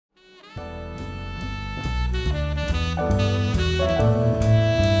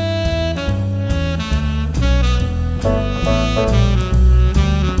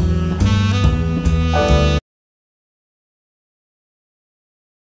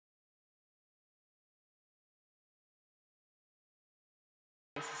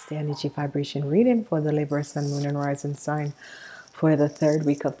the energy vibration reading for the Libra Sun, Moon, and Rising sign for the third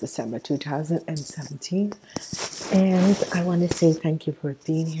week of December 2017. And I want to say thank you for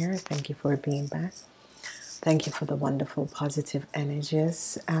being here. Thank you for being back. Thank you for the wonderful positive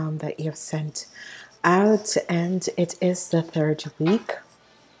energies that you've sent out. And it is the third week.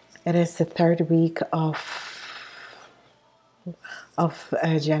 It is the third week of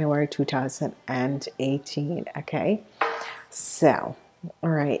January 2018. Okay, so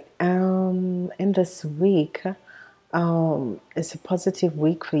all right, in this week it's a positive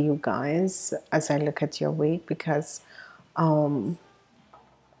week for you guys as I look at your week, because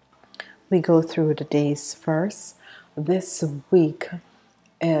we go through the days first. This week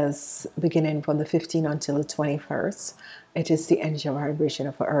is beginning from the 15th until the 21st. It is the energy vibration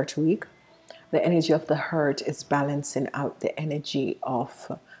of the Earth week. The energy of the heart is balancing out the energy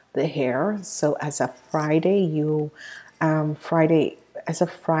of the hair. So as a Friday, the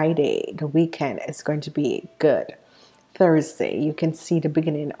weekend is going to be good. Thursday, you can see the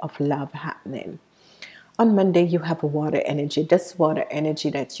beginning of love happening. On Monday, you have a water energy. This water energy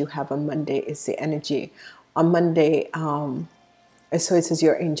that you have on Monday is the energy. On Monday, so it says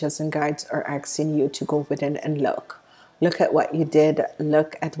your angels and guides are asking you to go within and look. Look at what you did.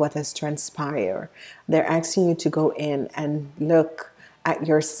 Look at what has transpired. They're asking you to go in and look at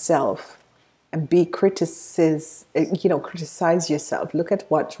yourself and criticize yourself. Look at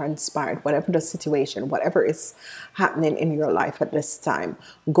what transpired, whatever the situation, whatever is happening in your life at this time.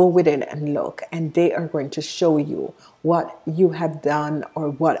 Go within and look, and they are going to show you what you have done or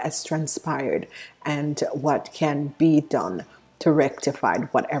what has transpired and what can be done to rectify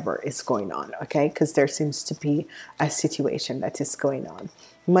whatever is going on, okay? Because there seems to be a situation that is going on.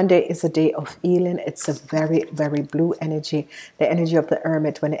 Monday is a day of healing. It's a very, very blue energy, the energy of the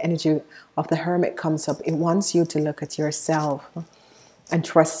hermit. When the energy of the hermit comes up, it wants you to look at yourself. And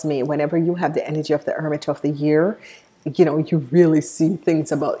trust me, whenever you have the energy of the hermit of the year, you really see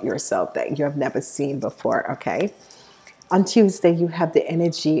things about yourself that you have never seen before, okay? On Tuesday, you have the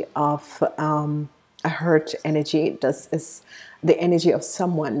energy of a hurt energy. This is the energy of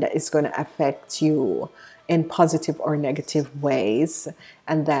someone that is going to affect you in positive or negative ways,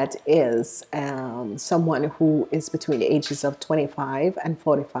 and that is someone who is between the ages of 25 and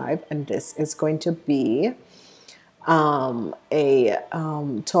 45, and this is going to be a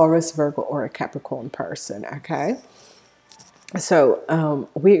Taurus, Virgo, or a Capricorn person, okay? So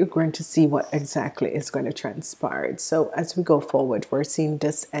we're going to see what exactly is going to transpire. So as we go forward, we're seeing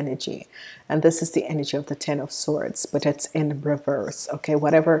this energy, and this is the energy of the Ten of Swords, but it's in reverse, okay?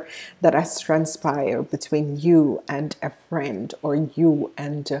 Whatever that has transpired between you and a friend, or you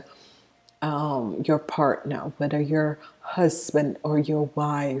and your partner, whether your husband or your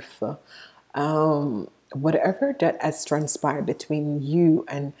wife, whatever that has transpired between you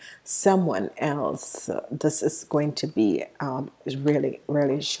and someone else, this is going to be really,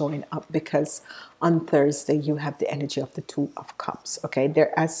 really showing up, because on Thursday you have the energy of the Two of Cups, okay?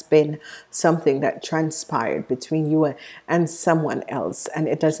 There has been something that transpired between you and someone else, and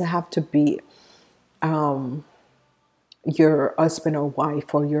it doesn't have to be your husband or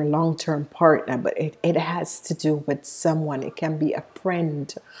wife or your long-term partner, but it has to do with someone. It can be a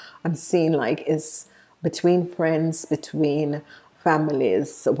friend. I'm seeing like it's between friends, between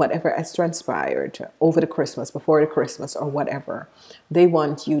families, whatever has transpired over the Christmas, before the Christmas, or whatever. They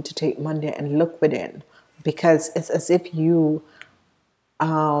want you to take Monday and look within, because it's as if you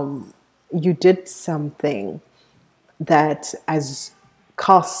did something that has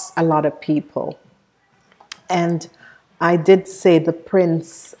cost a lot of people. And I did say the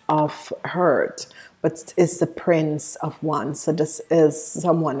Prince of Hurt, but it's the Prince of Wands. So this is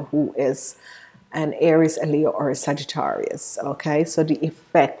someone who is an Aries, a Leo, or a Sagittarius, okay? So the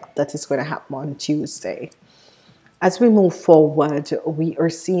effect that is going to happen on Tuesday. As we move forward, we are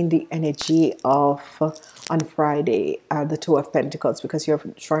seeing the energy of, on Friday, the Two of Pentacles, because you're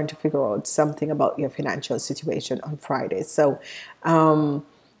trying to figure out something about your financial situation on Friday. So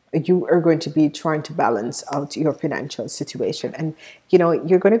you are going to be trying to balance out your financial situation, and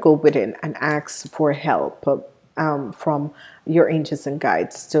you're going to go within and ask for help from your angels and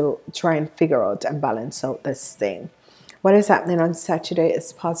guides to try and figure out and balance out this thing. What is happening on Saturday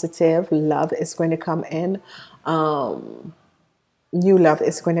is positive. Love is going to come in. New love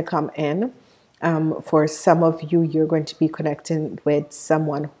is going to come in. For some of you, you're going to be connecting with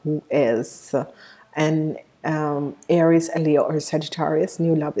someone who is an Aries, a Leo, or Sagittarius.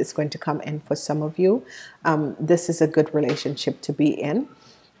 New love is going to come in for some of you. This is a good relationship to be in.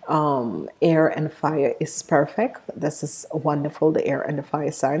 Air and fire is perfect. This is wonderful. The air and the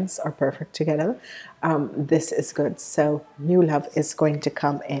fire signs are perfect together. This is good. So new love is going to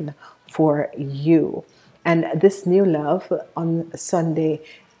come in for you. And this new love on Sunday,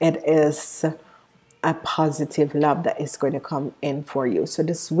 it is a positive love that is going to come in for you. So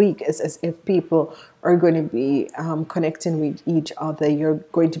this week is as if people are going to be connecting with each other. You're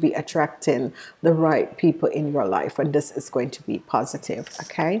going to be attracting the right people in your life, and this is going to be positive.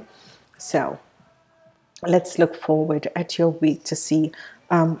 Okay, so let's look forward at your week to see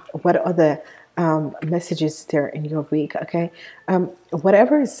what other messages there in your week. Okay,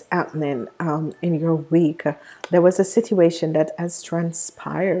 whatever is happening in your week, there was a situation that has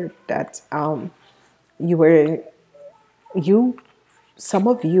transpired that some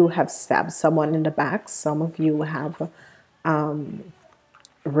of you have stabbed someone in the back. Some of you have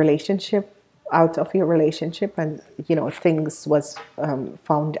relationship out of your relationship, and things was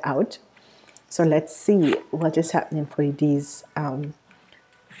found out. So let's see what is happening for these.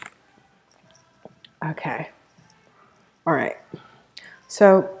 Okay, all right.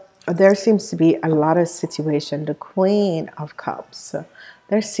 So there seems to be a lot of situation. The Queen of Cups.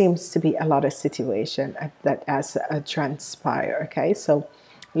 There seems to be a lot of situation that has transpired. Okay, so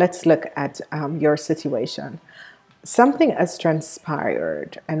let's look at your situation. Something has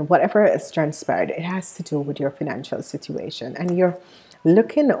transpired, and whatever has transpired, it has to do with your financial situation, and you're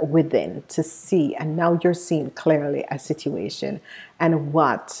looking within to see, and now you're seeing clearly a situation and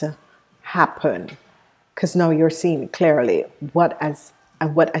what happened, because now you're seeing clearly what has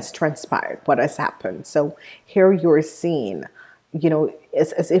transpired, what has happened. So here you're seeing,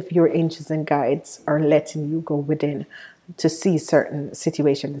 it's as if your angels and guides are letting you go within to see certain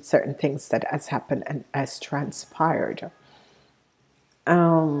situations, certain things that has happened and has transpired.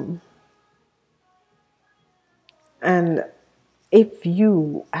 And if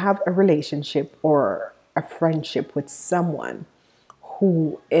you have a relationship or a friendship with someone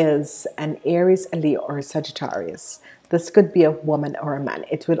who is an Aries, a Leo, or a Sagittarius, this could be a woman or a man.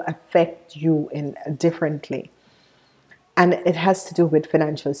 It will affect you in differently. And it has to do with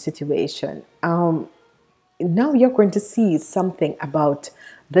financial situation. Now you're going to see something about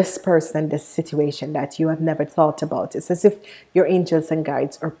this person, this situation that you have never thought about. It's as if your angels and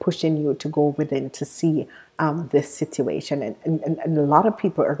guides are pushing you to go within to see this situation. And a lot of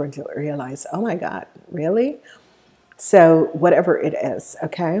people are going to realize, oh my God, really? So whatever it is,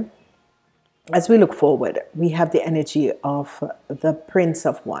 okay? As we look forward, we have the energy of the Prince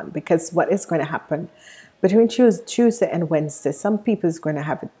of One, because what is going to happen between Tuesday and Wednesday, some people is going to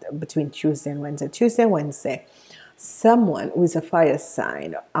have it between Tuesday and Wednesday. Tuesday and Wednesday, someone who is a fire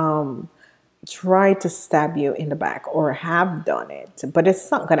sign try to stab you in the back or have done it, but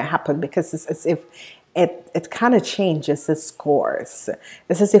it's not going to happen, because it's as if it kind of changes the scores.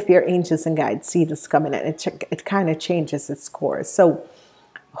 It's as if your angels and guides see this coming, and it kind of changes the scores. So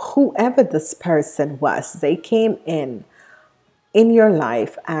whoever this person was, they came in your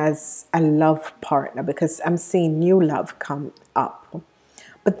life as a love partner, because I'm seeing new love come up.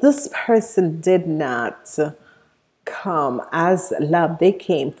 But this person did not come as love. They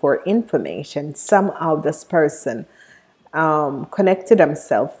came for information. Somehow this person connected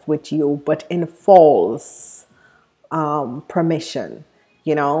themselves with you, but in false permission,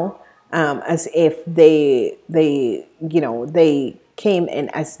 as if they came in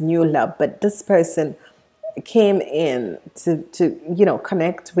as new love, but this person came in to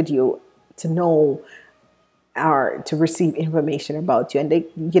connect with you, to know or to receive information about you, and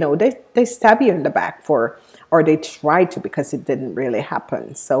they stab you in the back or they try to, because it didn't really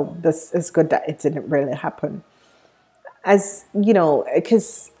happen. So this is good that it didn't really happen, as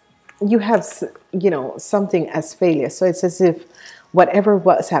because you have something as failure. So it's as if whatever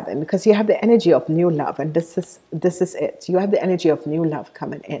was happening, because you have the energy of new love, and this is it. You have the energy of new love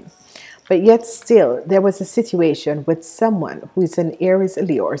coming in. But yet still, there was a situation with someone who is an Aries,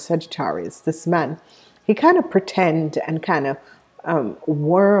 Leo, or Sagittarius. This man, he kind of pretend and kind of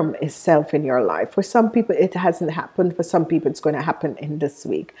worm himself in your life. For some people, it hasn't happened. For some people, it's going to happen in this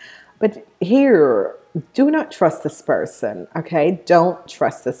week. But here, do not trust this person, okay? Don't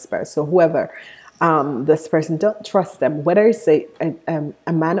trust this person. Whoever this person, don't trust them. Whether it's a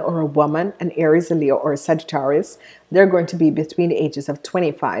man or a woman, an Aries, a Leo, or a Sagittarius, they're going to be between the ages of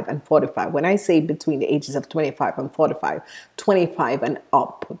 25 and 45. When I say between the ages of 25 and 45, 25 and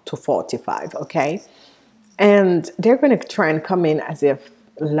up to 45, okay? And they're going to try and come in as if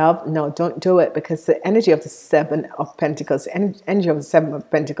love. No, don't do it, because the energy of the Seven of Pentacles, energy of the Seven of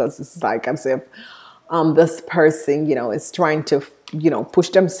Pentacles is like as if this person, is trying to, push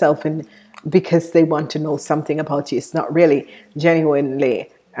themselves in, because they want to know something about you. It's not really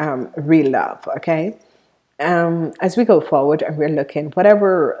genuinely real love, okay? As we go forward and we're looking,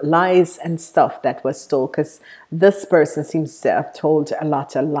 whatever lies and stuff that was told, because this person seems to have told a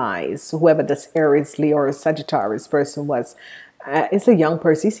lot of lies. Whoever this Aries, Leo, or Sagittarius person was, is a young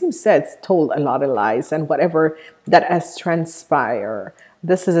person. He seems to have told a lot of lies, and whatever that has transpired,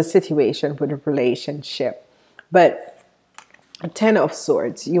 this is a situation with a relationship. But Ten of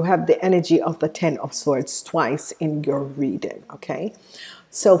Swords, you have the energy of the Ten of Swords twice in your reading, okay?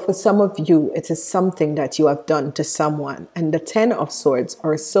 So for some of you, it is something that you have done to someone, and the Ten of Swords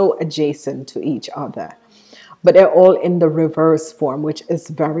are so adjacent to each other, but they're all in the reverse form, which is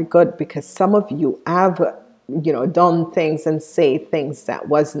very good, because some of you have, done things and say things that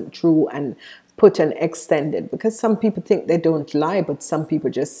wasn't true and put an extended, because some people think they don't lie, but some people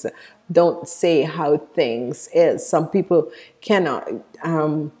just don't say how things is. Some people cannot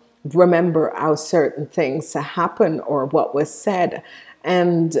remember how certain things happen or what was said,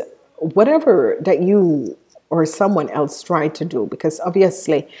 and whatever that you or someone else tried to do, because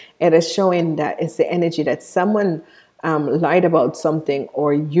obviously it is showing that it's the energy that someone lied about something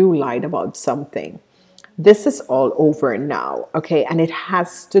or you lied about something. This is all over now, okay? And it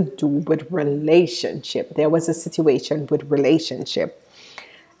has to do with relationship. There was a situation with relationship,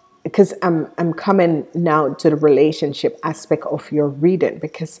 because I'm coming now to the relationship aspect of your reading,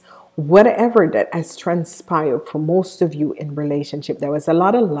 because whatever that has transpired for most of you in relationship, there was a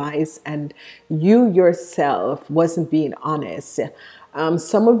lot of lies, and you yourself wasn't being honest.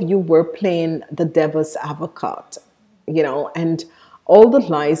 Some of you were playing the devil's advocate, and all the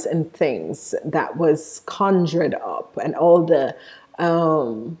lies and things that was conjured up, and all the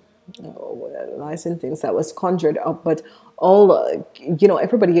lies and things that was conjured up, but all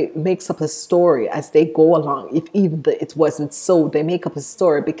everybody makes up a story as they go along. If even it wasn't so, they make up a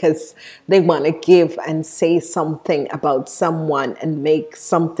story because they want to give and say something about someone and make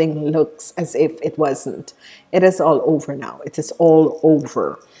something looks as if it wasn't. It is all over now. It is all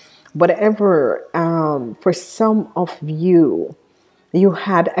over. Whatever, for some of you, you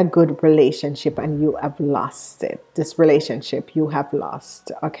had a good relationship and you have lost it. This relationship you have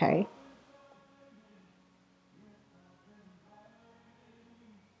lost, okay?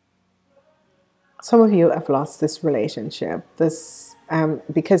 Some of you have lost this relationship.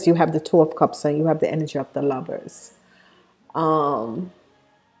 Because you have the Two of Cups and you have the energy of the Lovers. Some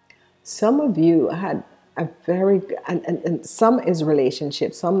of you had a very, and some is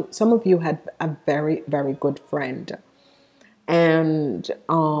relationship. Some of you had a very, very good friend. And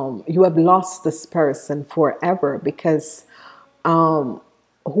you have lost this person forever, because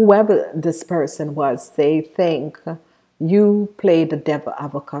whoever this person was, they think you play the devil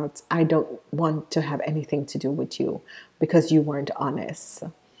advocate. I don't want to have anything to do with you because you weren't honest.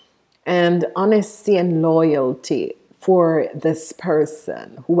 And honesty and loyalty for this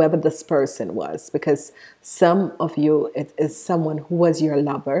person, whoever this person was, because some of you, it is someone who was your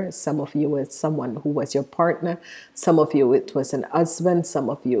lover, some of you it's someone who was your partner, some of you it was an husband, some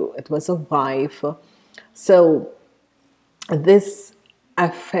of you it was a wife. So this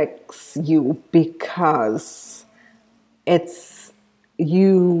affects you because it's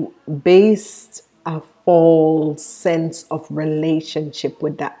you based a false sense of relationship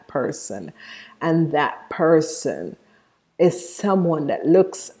with that person, and that person is someone that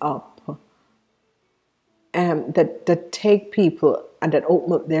looks up, that take people and that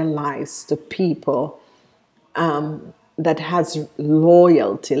open up their lives to people that has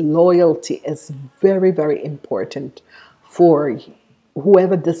loyalty. Loyalty is very, very important for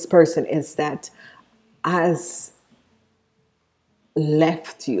whoever this person is that has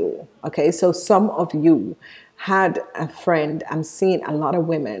left you. Okay, so some of you had a friend. I'm seeing a lot of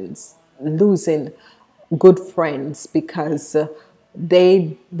women losing good friends because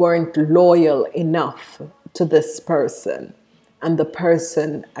they weren't loyal enough to this person, and the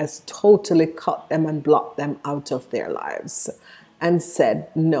person has totally cut them and blocked them out of their lives and said,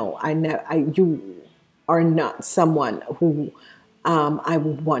 no, you are not someone who I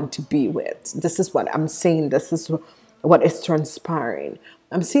would want to be with. This is what I'm seeing. This is what is transpiring.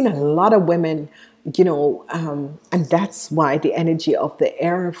 I'm seeing a lot of women, and that's why the energy of the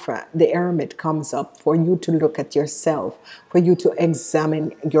Eremit comes up, for you to look at yourself, for you to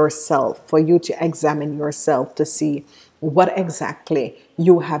examine yourself, to see what exactly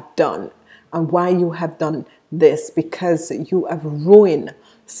you have done and why you have done this, because you have ruined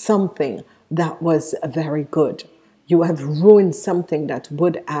something that was very good. You have ruined something that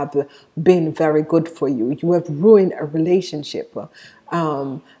would have been very good for you. You have ruined a relationship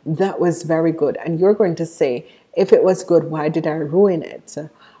that was very good. And you're going to say, if it was good, why did I ruin it?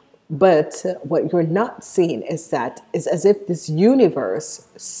 But what you're not seeing is that it's as if this universe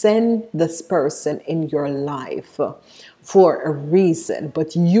sent this person in your life for a reason,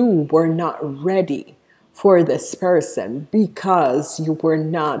 but you were not ready for this person because you were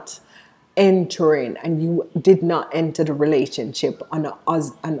not entering, and you did not enter the relationship on an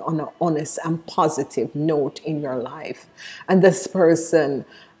honest and positive note in your life. And this person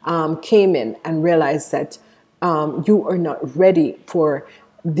came in and realized that you are not ready for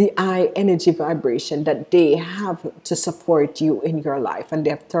the high energy vibration that they have to support you in your life, and they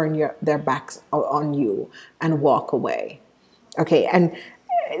have turned their backs on you and walk away. Okay, and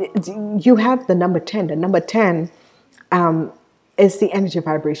you have the number 10. The number 10 is the energy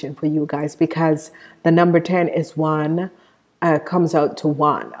vibration for you guys, because the number 10 is one, comes out to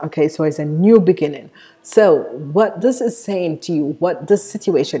one. Okay, so it's a new beginning. So what this is saying to you, what this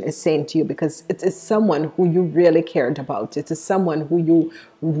situation is saying to you, because it is someone who you really cared about, it is someone who you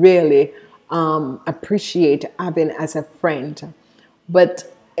really appreciate having as a friend,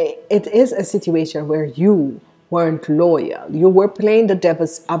 but it is a situation where you weren't loyal. You were playing the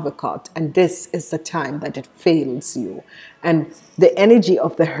devil's advocate, and this is the time that it fails you. And the energy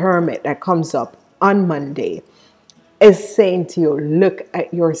of the hermit that comes up on Monday is saying to you, look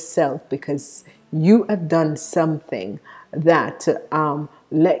at yourself, because you have done something that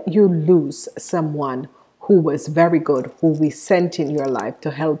let you lose someone who was very good, who we sent in your life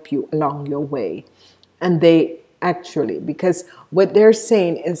to help you along your way. And they actually, because what they're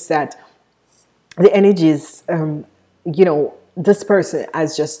saying is that the energies, this person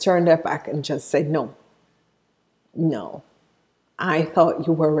has just turned their back and just said, no, no, I thought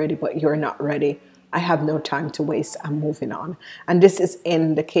you were ready, but you're not ready. I have no time to waste. I'm moving on. And this is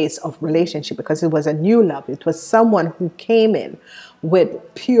in the case of relationship, because it was a new love. It was someone who came in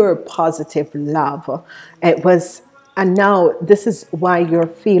with pure positive love. It was, and now this is why you're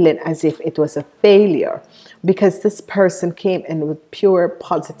feeling as if it was a failure, because this person came in with pure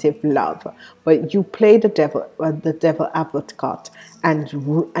positive love, but you played the devil advocate, and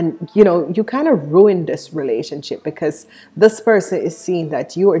you kind of ruined this relationship, because this person is seeing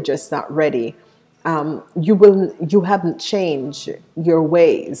that you are just not ready. You haven't changed your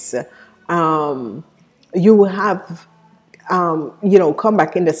ways. You have come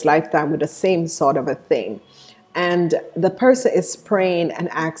back in this lifetime with the same sort of a thing. And the person is praying and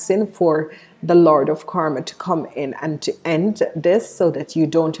asking for the Lord of Karma to come in and to end this, so that you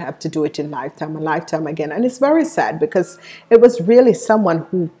don't have to do it in lifetime and lifetime again. And it's very sad, because it was really someone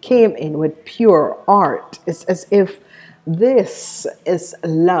who came in with pure art. It's as if this is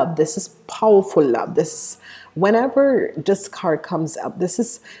love. This is powerful love. This is, whenever this card comes up, this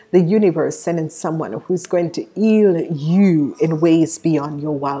is the universe sending someone who's going to heal you in ways beyond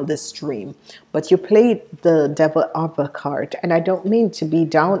your wildest dream. But you played the devil advocate, and I don't mean to be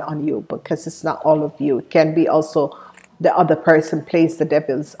down on you, because it's not all of you. It can be also the other person plays the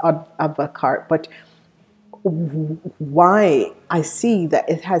devil's advocate. But why I see that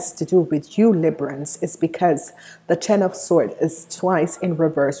it has to do with you, Librans, is because the 10 of Swords is twice in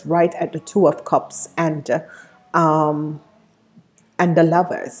reverse, right at the 2 of Cups and the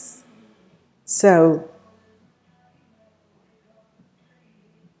Lovers. So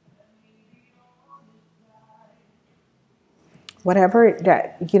whatever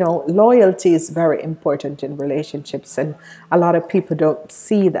that, loyalty is very important in relationships, and a lot of people don't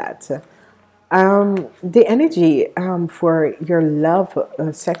see that. The energy for your love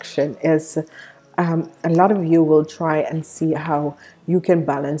section is a lot of you will try and see how you can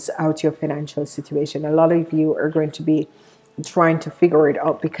balance out your financial situation. A lot of you are going to be trying to figure it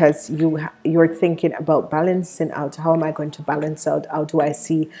out, because you're thinking about balancing out. How am I going to balance out? How do I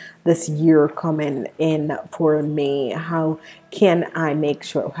see this year coming in for me? How can I make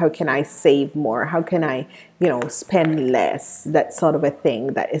sure? How can I save more? How can I, spend less? That sort of a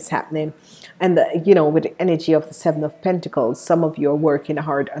thing that is happening. And with the energy of the 7 of Pentacles, some of you are working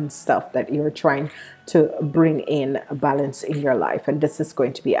hard on stuff that you're trying to bring in a balance in your life, and this is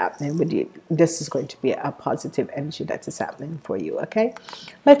going to be happening with you. This is going to be a positive energy that is happening for you. Okay,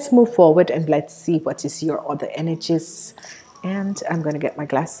 let's move forward and let's see what is your other energies. And I'm going to get my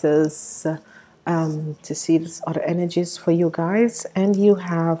glasses to see these other energies for you guys. And you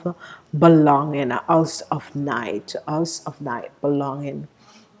have belonging, house of night, belonging.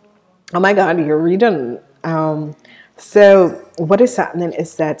 Oh my God, you're reading. So what is happening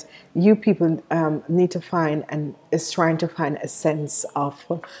is that you people need to find, and is trying to find, a sense of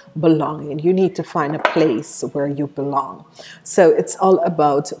belonging. You need to find a place where you belong. So it's all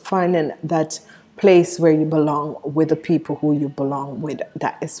about finding that place where you belong with the people who you belong with.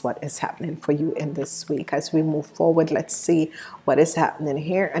 That is what is happening for you in this week. As we move forward, let's see what is happening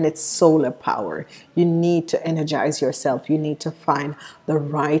here. And it's solar power. You need to energize yourself. You need to find the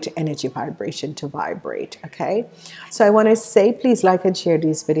right energy vibration to vibrate. Okay, so I want to say, please like and share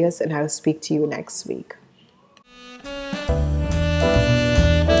these videos, and I'll speak to you next week.